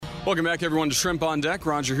Welcome back, everyone, to Shrimp on Deck.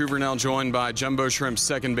 Roger Hoover now joined by Jumbo Shrimp's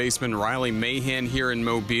second baseman Riley Mahan here in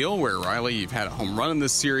Mobile, where, Riley, you've had a home run in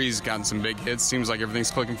this series, gotten some big hits. Seems like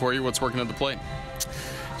everything's clicking for you. What's working at the plate?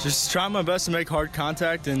 Just trying my best to make hard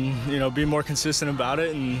contact and, be more consistent about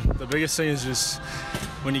it. And the biggest thing is just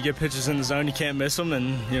when you get pitches in the zone, you can't miss them.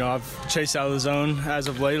 And, I've chased out of the zone as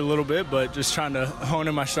of late a little bit, but just trying to hone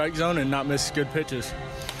in my strike zone and not miss good pitches.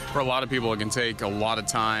 For a lot of people, it can take a lot of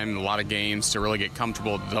time, a lot of games to really get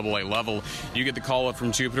comfortable at the AA level. You get the call up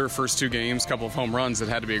from Jupiter, first two games, couple of home runs. It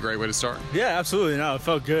had to be a great way to start. Yeah, absolutely. No, it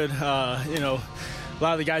felt good. A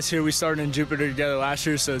lot of the guys here, we started in Jupiter together last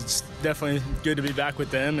year, so it's definitely good to be back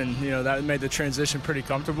with them. And, that made the transition pretty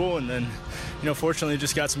comfortable. And then, fortunately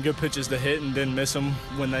just got some good pitches to hit and didn't miss them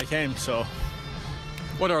when they came. So,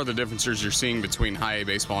 what are the differences you're seeing between high A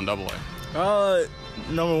baseball and AA?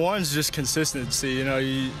 Number one is just consistency.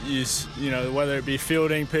 Whether it be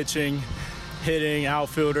fielding, pitching, hitting,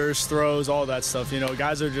 outfielders, throws, all that stuff.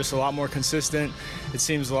 Guys are just a lot more consistent. It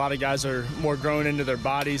seems a lot of guys are more grown into their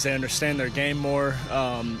bodies. They understand their game more.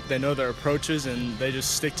 They know their approaches, and they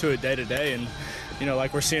just stick to it day to day. And,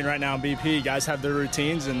 like we're seeing right now in BP, guys have their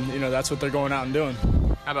routines, and, that's what they're going out and doing.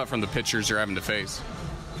 How about from the pitchers you're having to face?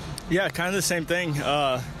 Yeah, kind of the same thing.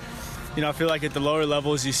 I feel like at the lower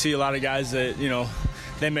levels you see a lot of guys that,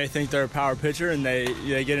 they may think they're a power pitcher and they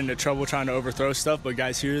get into trouble trying to overthrow stuff, but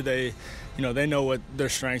guys here, they know what their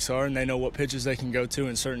strengths are and they know what pitches they can go to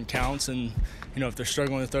in certain counts, and, if they're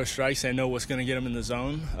struggling to throw strikes, they know what's going to get them in the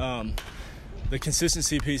zone. The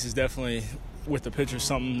consistency piece is definitely, with the pitchers,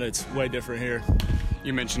 something that's way different here.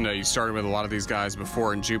 You mentioned you started with a lot of these guys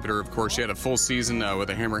before in Jupiter. Of course, you had a full season with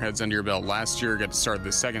the Hammerheads under your belt last year. Got to start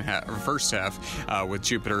the first half with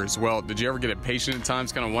Jupiter as well. Did you ever get impatient at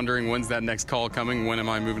times, kind of wondering when's that next call coming? When am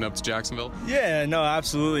I moving up to Jacksonville? Yeah, no,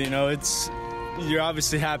 absolutely. You're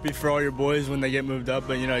obviously happy for all your boys when they get moved up,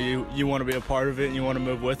 but you want to be a part of it and you want to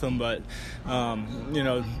move with them. But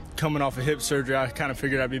coming off of hip surgery, I kind of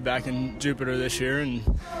figured I'd be back in Jupiter this year, and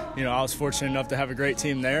I was fortunate enough to have a great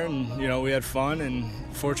team there, and we had fun, and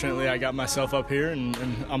fortunately I got myself up here, and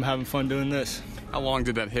I'm having fun doing this. How long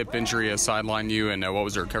did that hip injury sideline you, and what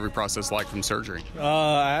was the recovery process like from surgery?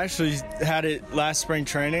 I actually had it last spring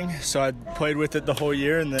training, so I played with it the whole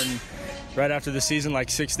year, and then right after the season, like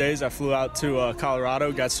 6 days, I flew out to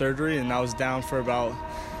Colorado, got surgery, and I was down for about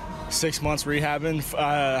 6 months rehabbing.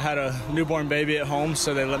 I had a newborn baby at home,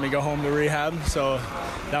 so they let me go home to rehab. So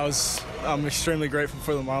I'm extremely grateful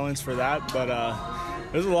for the Marlins for that. But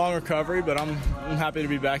it was a long recovery, but I'm happy to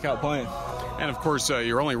be back out playing. And, of course,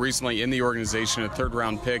 you're only recently in the organization, a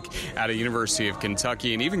third-round pick at a University of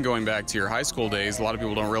Kentucky. And even going back to your high school days, a lot of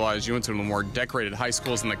people don't realize you went to one of the more decorated high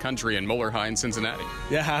schools in the country in Moeller High in Cincinnati.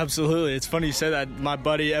 Yeah, absolutely. It's funny you say that. My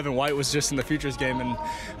buddy Evan White was just in the Futures game, and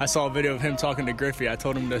I saw a video of him talking to Griffey. I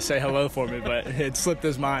told him to say hello for me, but it slipped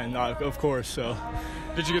his mind, of course. So.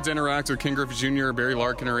 Did you get to interact with Ken Griffey Jr., Barry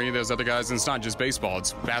Larkin, or any of those other guys? And it's not just baseball.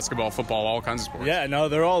 It's basketball, football, all kinds of sports. Yeah, no,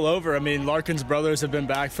 they're all over. I mean, Larkin's brothers have been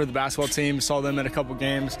back for the basketball team. Saw them in a couple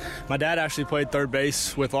games. My dad actually played third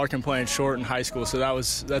base with Larkin playing short in high school, so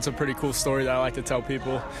that's a pretty cool story that I like to tell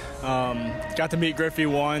people. Got to meet Griffey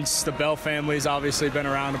once. The Bell family's obviously been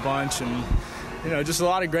around a bunch, and just a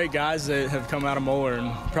lot of great guys that have come out of Moeller,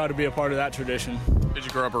 and proud to be a part of that tradition. Did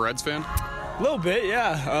you grow up a Reds fan? A little bit,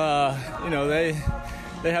 yeah.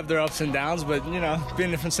 They have their ups and downs, but,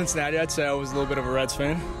 being from Cincinnati, I'd say I was a little bit of a Reds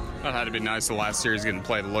fan. That had to be nice the last series getting to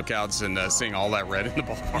play the lookouts and seeing all that red in the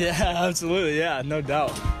ballpark. Yeah, absolutely. Yeah, no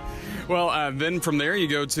doubt. Well, then from there you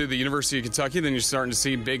go to the University of Kentucky. Then you're starting to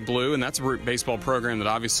see Big Blue, and that's a baseball program that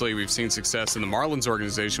obviously we've seen success in the Marlins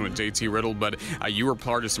organization with J.T. Riddle, but you were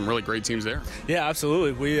part of some really great teams there. Yeah,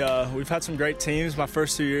 absolutely. We've had some great teams. My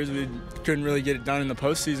first 2 years we couldn't really get it done in the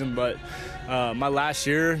postseason, but my last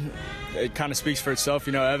year, it kind of speaks for itself.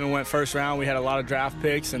 Evan went first round. We had a lot of draft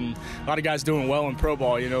picks and a lot of guys doing well in pro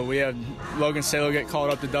ball. We had Logan Salo get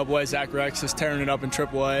called up to AA. Zach Rex is tearing it up in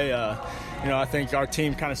AAA. I think our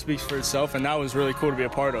team kind of speaks for itself, and that was really cool to be a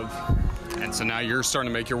part of. And so now you're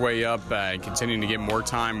starting to make your way up and continuing to get more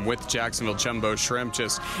time with Jacksonville Jumbo Shrimp.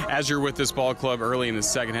 Just as you're with this ball club early in the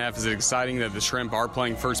second half, is it exciting that the Shrimp are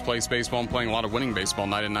playing first place baseball and playing a lot of winning baseball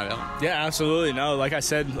night in, night out? Yeah, absolutely. No, like I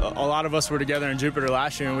said, a lot of us were together in Jupiter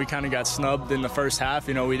last year, and we kind of got snubbed in the first half.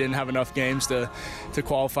 We didn't have enough games to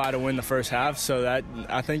qualify to win the first half, so that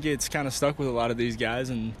I think it's kind of stuck with a lot of these guys,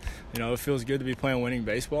 and it feels good to be playing winning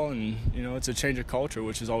baseball, and it's a change of culture,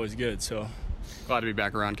 which is always good. So. Glad to be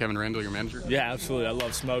back around Kevin Randall, your manager. Yeah, absolutely. I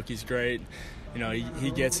love Smoke. He's great.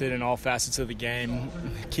 He gets it in all facets of the game,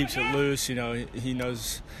 keeps it loose. He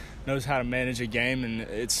knows knows how to manage a game, and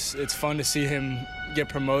it's fun to see him get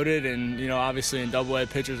promoted. And obviously in Double-A,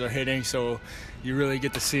 pitchers are hitting, so you really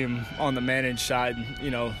get to see him on the managed side.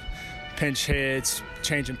 Pinch hits,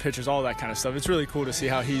 changing pitchers, all that kind of stuff. It's really cool to see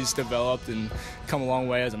how he's developed and come a long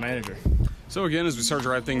way as a manager. So again, as we start to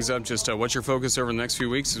wrap things up, just what's your focus over the next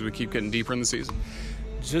few weeks as we keep getting deeper in the season?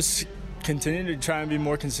 Just continue to try and be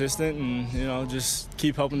more consistent, and just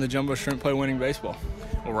keep helping the Jumbo Shrimp play winning baseball.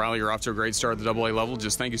 Well, Riley, you're off to a great start at the Double-A level.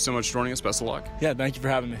 Just thank you so much for joining us. Best of luck. Yeah, thank you for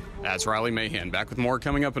having me. That's Riley Mahan. Back with more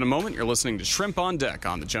coming up in a moment. You're listening to Shrimp on Deck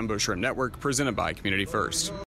on the Jumbo Shrimp Network, presented by Community First.